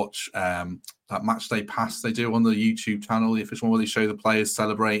I'll watch that Match Day Pass they do on the YouTube channel. If it's one where they show the players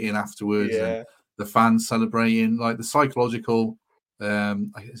celebrating afterwards and the fans celebrating, like the psychological,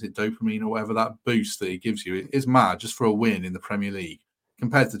 is it dopamine or whatever, that boost that it gives you, it is mad just for a win in the Premier League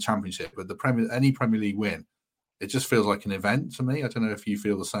compared to the Championship. But any Premier League win, it just feels like an event to me. I don't know if you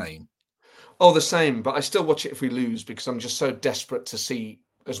feel the same. Oh, the same. But I still watch it if we lose because I'm just so desperate to see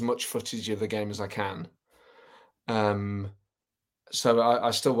as much footage of the game as I can. So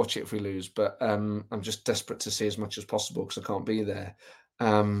I still watch it if we lose, but I'm just desperate to see as much as possible because I can't be there.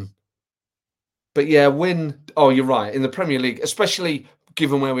 But yeah, win. Oh, you're right. In the Premier League, especially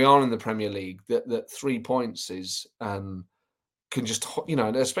given where we are in the Premier League, that 3 points is can just,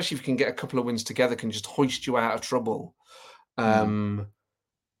 especially if you can get a couple of wins together, can just hoist you out of trouble.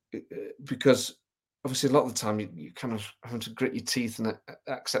 Because obviously a lot of the time you kind of have to grit your teeth and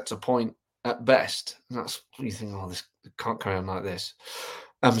accept a point at best. And that's when you think, this can't carry on like this.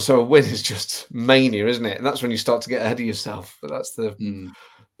 So a win is just mania, isn't it? And that's when you start to get ahead of yourself. But that's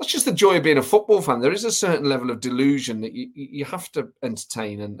that's just the joy of being a football fan. There is a certain level of delusion that you have to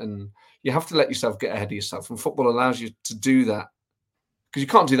entertain and you have to let yourself get ahead of yourself. And football allows you to do that because you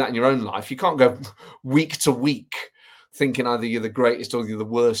can't do that in your own life. You can't go week to week thinking either you're the greatest or you're the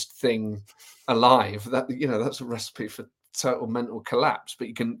worst thing alive. That that's a recipe for total mental collapse. But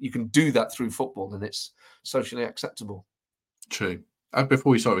you can do that through football, and it's socially acceptable. True.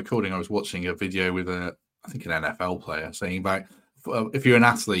 Before we started recording, I was watching a video with an NFL player saying about if you're an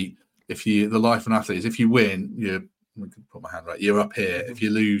athlete, the life of an athlete is if you win, put my hand right, you're up here. If you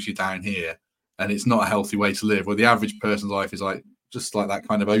lose, you're down here, and it's not a healthy way to live. Well, the average person's life is like just like that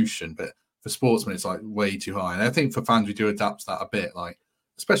kind of ocean, but for sportsmen, it's like way too high. And I think for fans, we do adapt that a bit, like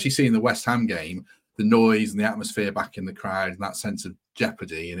especially seeing the West Ham game, the noise and the atmosphere back in the crowd and that sense of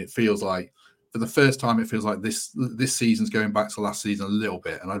jeopardy. And it feels like, for the first time, it feels like this season's going back to last season a little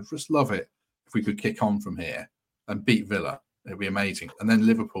bit. And I'd just love it if we could kick on from here and beat Villa. It'd be amazing. And then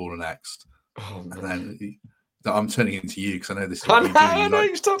Liverpool are next. Oh, and then I'm turning into you because I know this is what you do. I know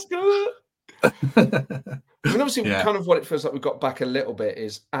you start to go. I mean, obviously, kind of what it feels like we've got back a little bit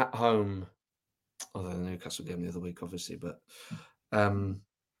is at home. Although the Newcastle game the other week, obviously, but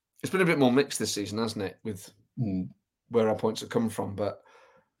it's been a bit more mixed this season, hasn't it, with where our points have come from. But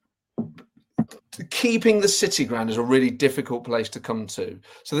keeping the City ground is a really difficult place to come to.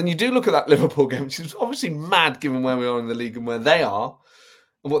 So then you do look at that Liverpool game, which is obviously mad given where we are in the league and where they are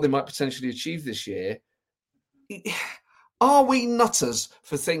and what they might potentially achieve this year. Are we nutters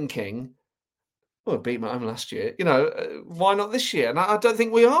for thinking, well, beat them at home last year, why not this year? And I don't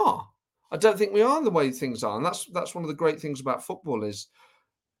think we are. I don't think we are the way things are. And that's one of the great things about football is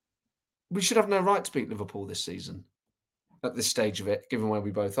we should have no right to beat Liverpool this season at this stage of it, given where we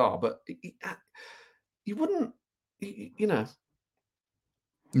both are. But you wouldn't,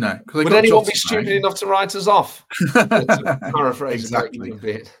 No. Would anyone be stupid enough to write us off? To paraphrase exactly. a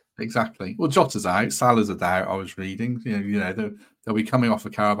bit. Exactly. Well, Jota's out. Salah's a doubt, I was reading. They'll be coming off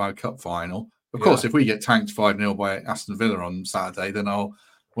a Carabao Cup final. Of course, if we get tanked 5-0 by Aston Villa on Saturday, then I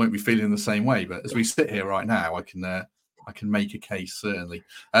won't be feeling the same way. But as we sit here right now, I can make a case, certainly.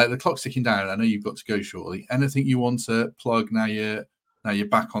 The clock's ticking down. I know you've got to go shortly. Anything you want to plug now you're now you're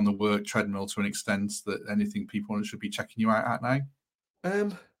back on the work treadmill to an extent that anything people should be checking you out at now?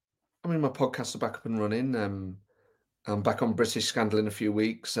 I mean, my podcasts are back up and running. I'm back on British Scandal in a few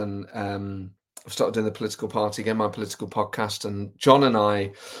weeks, and I've started doing the Political Party again, my political podcast. And John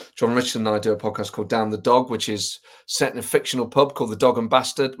Richardson and I do a podcast called Down the Dog, which is set in a fictional pub called the Dog and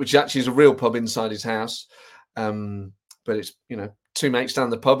Bastard, which actually is a real pub inside his house. But it's, two mates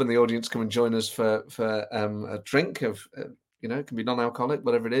down the pub, and the audience come and join us for a drink of, it can be non-alcoholic,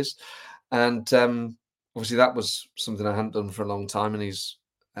 whatever it is. And obviously that was something I hadn't done for a long time, and he's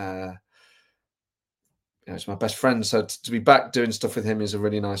it's my best friend, so to be back doing stuff with him is a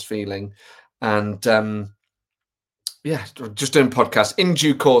really nice feeling. And just doing podcasts. In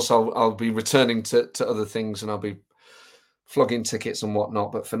due course, I'll be returning to other things, and I'll be flogging tickets and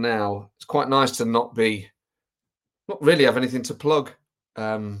whatnot. But for now, it's quite nice to not really have anything to plug.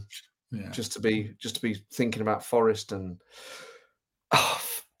 Just to be thinking about Forest, and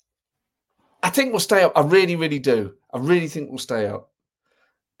I think we'll stay up. I really, really do. I really think we'll stay up.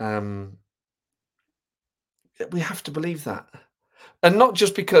 We have to believe that, and not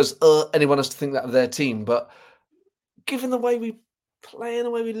just because anyone has to think that of their team, but given the way we play and the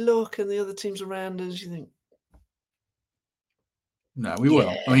way we look and the other teams around us, you think, no, we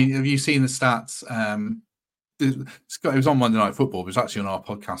will. I mean, have you seen the stats? It was on Monday Night Football. It was actually on our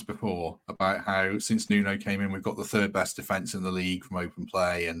podcast before about how since Nuno came in, we've got the third best defence in the league from open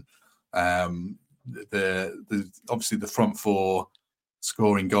play, and obviously the front four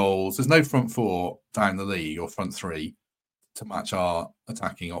scoring goals. There's no front four down the league or front three to match our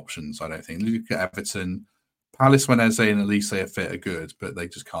attacking options, I don't think. Look at Everton. Palace, when Eze and Elise are fit, are good, but they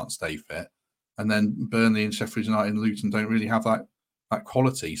just can't stay fit. And then Burnley and Sheffield United and Luton don't really have that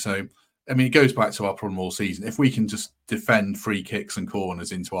quality. So, I mean, it goes back to our problem all season. If we can just defend free kicks and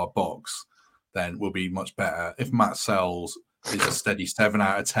corners into our box, then we'll be much better. If Matt Sells is a steady 7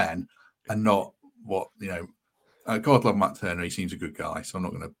 out of 10 and not what, God love Matt Turner. He seems a good guy, so I'm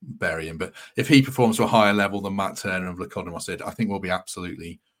not going to bury him. But if he performs to a higher level than Matt Turner and Vlachodimos, I think we'll be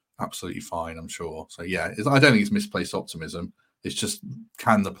absolutely fine, I'm sure. So, yeah, I don't think it's misplaced optimism. It's just,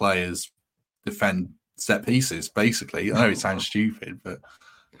 can the players defend set pieces, basically? I know it sounds stupid, but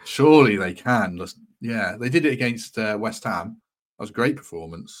surely they can. Yeah, they did it against West Ham. That was a great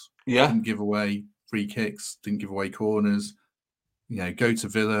performance. Yeah. Didn't give away free kicks, didn't give away corners. Go to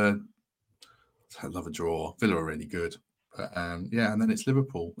Villa. I love a draw. Villa are really good. But, and then it's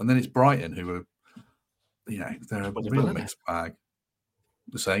Liverpool. And then it's Brighton, who are, they're a real mixed bag.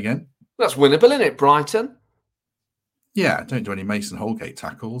 Say again? That's winnable, isn't it, Brighton? Yeah, don't do any Mason Holgate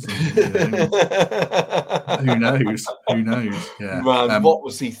tackles. And, who knows? Who knows? Yeah. Man, what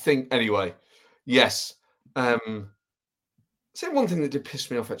was he think? Anyway, yes. See, one thing that did piss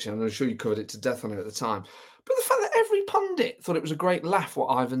me off, actually, and I'm sure you covered it to death on it at the time, but the fact that every pundit thought it was a great laugh what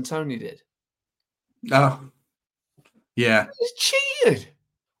Ivan Toney did. Oh, yeah. It's cheated.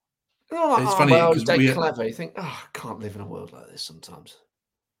 It's funny because they're clever. You think, I can't live in a world like this sometimes.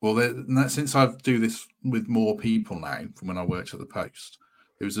 Well, since I do this with more people now, from when I worked at the Post,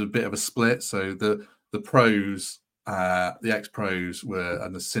 it was a bit of a split. So the pros, the ex-pros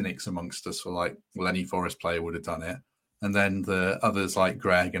and the cynics amongst us were like, well, any Forest player would have done it. And then the others like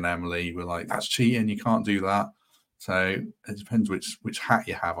Greg and Emily were like, that's cheating. You can't do that. So it depends which hat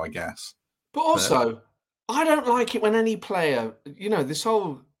you have, I guess. But also, I don't like it when any player, this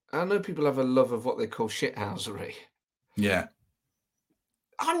whole, I know people have a love of what they call shithousery. Yeah.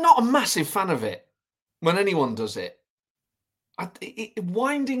 I'm not a massive fan of it when anyone does it.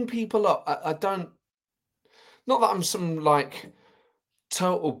 Winding people up, I don't, not that I'm some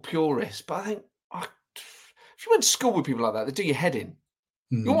total purist, but I think if you went to school with people like that, they do your head in.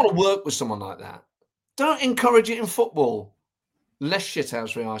 Mm. You want to work with someone like that. Don't encourage it in football. Less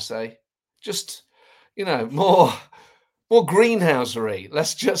shithousery, I say. Just, more greenhousery.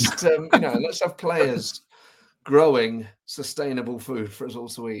 Let's just, let's have players growing sustainable food for us all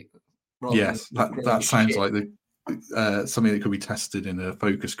to eat. Yes, that sounds like something that could be tested in a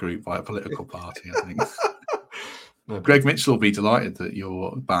focus group by a political party, I think. Greg Mitchell will be delighted that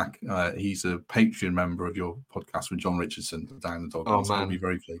you're back. He's a Patreon member of your podcast with John Richardson, Down the Dog. Oh, so man. He'll be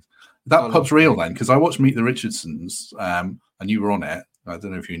very pleased. That pub's real then, because I watched Meet the Richardsons and you were on it. I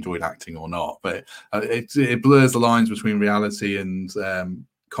don't know if you enjoyed acting or not, but it blurs the lines between reality and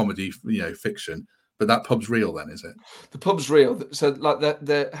comedy, fiction. But that pub's real then, is it? The pub's real. So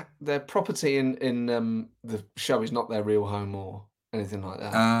their property in the show is not their real home or anything like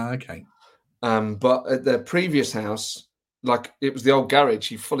that. Okay. But at their previous house, it was the old garage,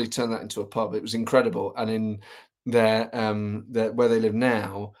 he fully turned that into a pub. It was incredible. And in their where they live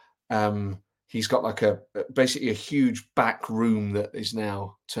now, he's got like basically a huge back room that is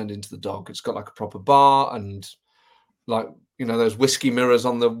now turned into the dog. It's got like a proper bar and like, those whiskey mirrors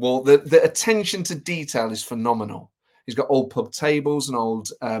on the wall. The attention to detail is phenomenal. He's got old pub tables and old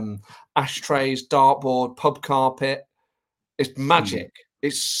ashtrays, dartboard, pub carpet. It's magic.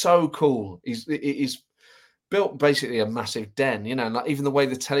 It's so cool. He's built basically a massive den, like even the way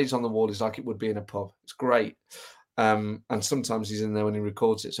the telly's on the wall is like it would be in a pub. It's great. And sometimes he's in there when he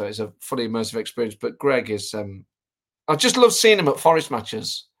records it. So it's a fully immersive experience. But Greg is, I just love seeing him at Forest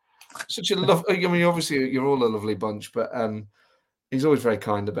matches. Such a love. I mean, obviously you're all a lovely bunch, but he's always very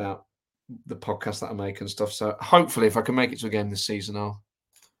kind about the podcast that I make and stuff. So hopefully if I can make it to a game this season, I'll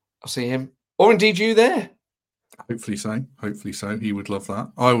see him, or indeed you there. Hopefully so. He would love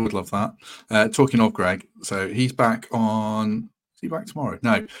that. I would love that. Talking of Greg, so he's back on. Is he back tomorrow?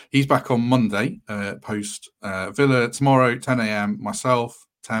 No, he's back on Monday. Post Villa tomorrow, 10 a.m. Myself,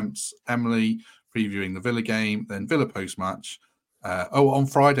 Temps, Emily previewing the Villa game. Then Villa post match. On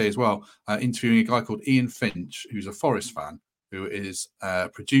Friday as well, interviewing a guy called Ian Finch, who's a Forest fan, who is a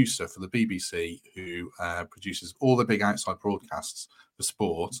producer for the BBC, who produces all the big outside broadcasts for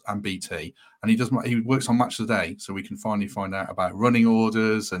sport and BT. And he works on Match of the Day, so we can finally find out about running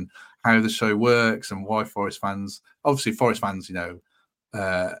orders and how the show works and why Forest fans, hate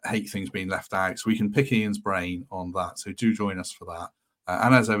things being left out. So we can pick Ian's brain on that. So do join us for that.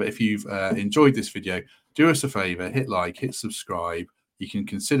 And as ever, if you've enjoyed this video, do us a favor, hit like, hit subscribe. You can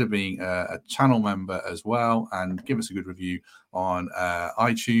consider being a channel member as well and give us a good review on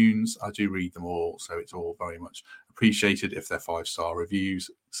iTunes. I do read them all, so it's all very much appreciated if they're 5-star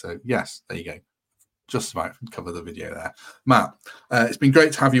reviews. So yes, there you go. Just about cover the video there. Matt, it's been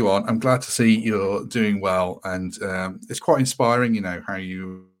great to have you on. I'm glad to see you're doing well, and it's quite inspiring, how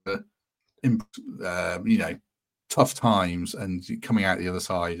you, tough times and coming out the other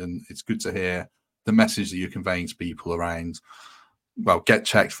side, and it's good to hear the message that you're conveying to people around, well, get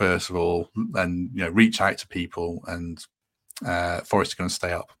checked first of all, and reach out to people, and Forest are going to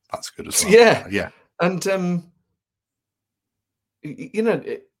stay up. That's good as well. Yeah. And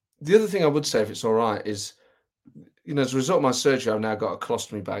the other thing I would say, if it's all right, is as a result of my surgery, I've now got a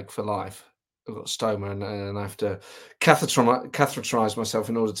colostomy bag for life. I've got stoma, and I have to catheterize myself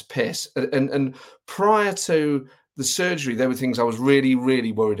in order to piss. And prior to the surgery, there were things I was really,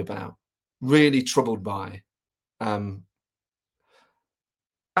 really worried about, really troubled by,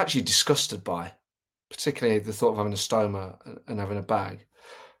 actually disgusted by, particularly the thought of having a stoma and having a bag.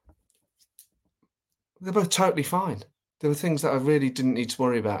 They're both totally fine. There were things that I really didn't need to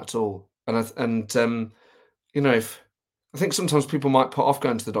worry about at all. If I think sometimes people might put off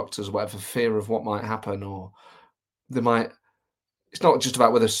going to the doctors, or whatever, for fear of what might happen, or they might. It's not just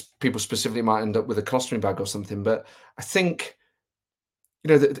about whether people specifically might end up with a colostomy bag or something, but I think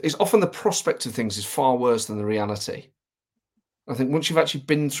it's often the prospect of things is far worse than the reality. I think once you've actually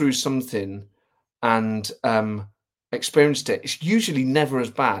been through something and experienced it, it's usually never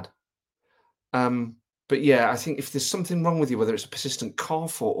as bad. But yeah, I think if there's something wrong with you, whether it's a persistent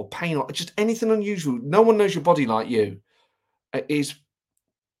cough or pain or just anything unusual, no one knows your body like you, is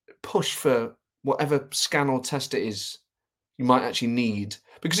push for whatever scan or test it is you might actually need.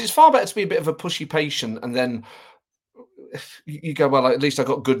 Because it's far better to be a bit of a pushy patient and then you go, well, at least I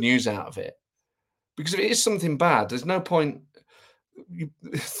got good news out of it. Because if it is something bad, there's no point.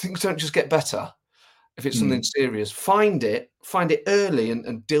 Things don't just get better if it's something serious. Find it early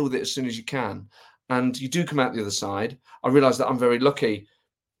and deal with it as soon as you can. And you do come out the other side. I realise that I'm very lucky.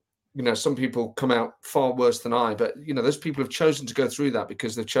 Some people come out far worse than I, but those people have chosen to go through that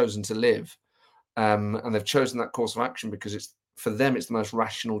because they've chosen to live, and they've chosen that course of action because it's for them it's the most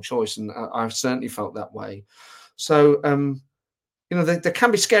rational choice, and I've certainly felt that way. So there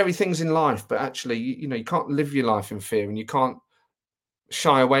can be scary things in life, but actually you can't live your life in fear, and you can't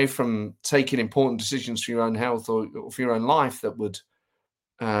shy away from taking important decisions for your own health or for your own life that would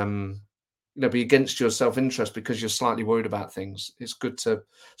be against your self-interest because you're slightly worried about things. It's good to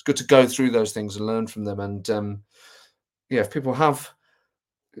go through those things and learn from them. And if people have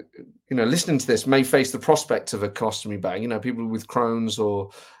listening to this may face the prospect of a colostomy bag, people with Crohn's or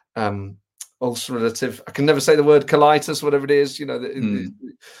ulcerative, I can never say the word, colitis, whatever it is,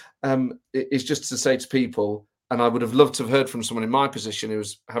 it's just to say to people, and I would have loved to have heard from someone in my position who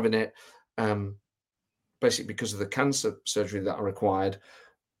was having it basically because of the cancer surgery that I required.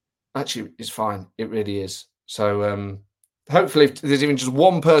 Actually, it's fine. It really is. So hopefully if there's even just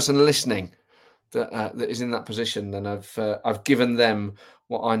one person listening that is in that position, then I've given them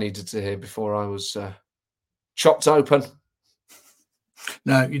what I needed to hear before I was chopped open.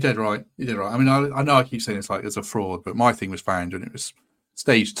 No, you did right. I mean, I know I keep saying it's a fraud, but my thing was found and it was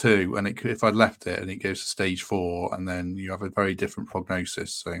stage 2, and if I'd left it and it goes to stage 4, and then you have a very different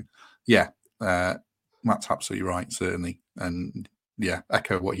prognosis. So, yeah, Matt's absolutely right, certainly. And yeah,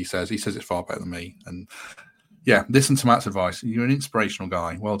 echo what he says. He says it's far better than me. And yeah, listen to Matt's advice. You're an inspirational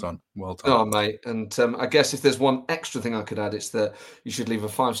guy. Well done. Well done. Oh, mate. And I guess if there's one extra thing I could add, it's that you should leave a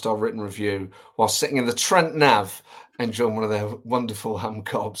 5-star written review while sitting in the Trent Nav enjoying one of their wonderful ham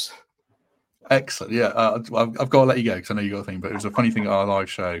cobs. Excellent. Yeah, I've got to let you go because I know you got a thing, but it was a funny thing at our live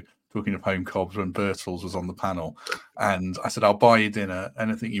show, talking of home cobs, when Birtles was on the panel. And I said, I'll buy you dinner,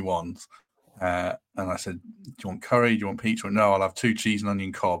 anything you want. And I said, do you want curry? Do you want peach? Or no, I'll have 2 cheese and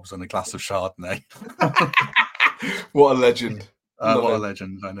onion cobs and a glass of Chardonnay. What a legend. What a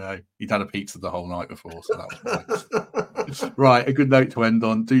legend. I know. He'd had a pizza the whole night before, so that was nice. Right, a good note to end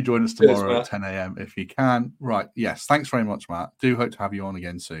on. Do join us tomorrow at 10 a.m. if you can. Right, yes, thanks very much, Matt. Do hope to have you on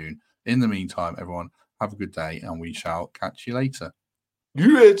again soon. In the meantime, everyone, have a good day, and we shall catch you later.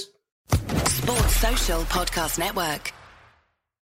 You it. Sports Social Podcast Network.